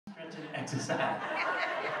exercise.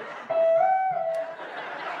 I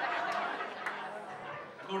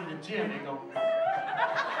go to the gym, they go.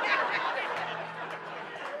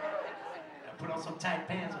 I put on some tight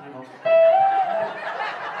pants and they go. I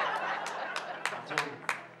told you,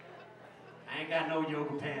 I ain't got no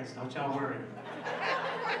yoga pants, don't y'all worry.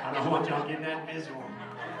 I don't want y'all getting that visual.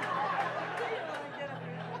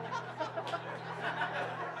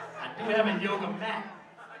 I do have a yoga mat.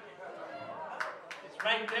 It's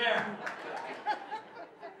right there.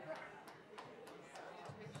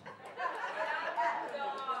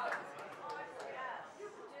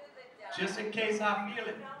 Just in case I feel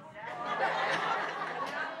it.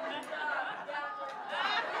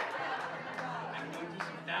 I'm going to do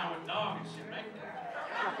some downward dog and shit right there.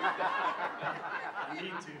 I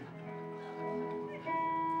need to.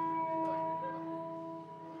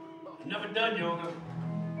 I've never done yoga,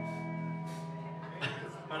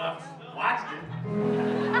 but I've watched it.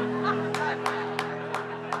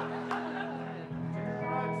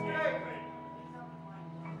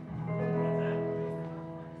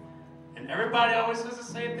 And everybody always says the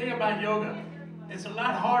same thing about yoga. It's a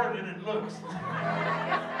lot harder than it looks. I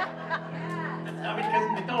mean,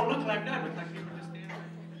 because it don't look like that. It looks like people just stand there.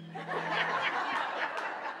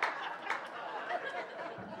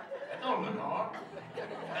 It don't look hard.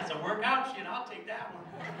 That's a workout shit. I'll take that one.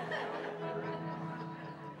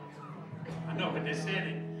 I know, but they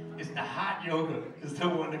said it's the hot yoga is the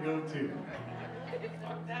one to go to.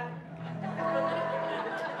 Fuck that.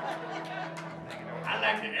 I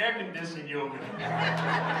like the air conditioned yoga.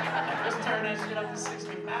 Like, let's turn that shit up to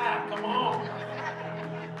 65. Come on.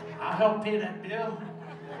 I'll help pay that bill.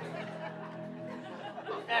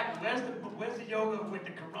 In fact, where's the yoga with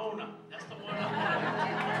the Corona? That's the one I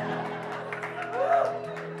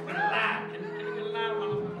want. With a line. Can you get a line,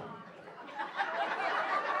 motherfucker?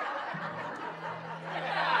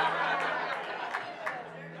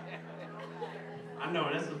 I know,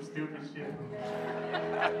 that's some stupid shit.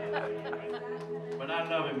 But I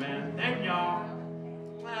love it, man. Thank y'all.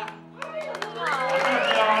 I love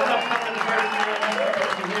y'all. I love coming to Birchmere.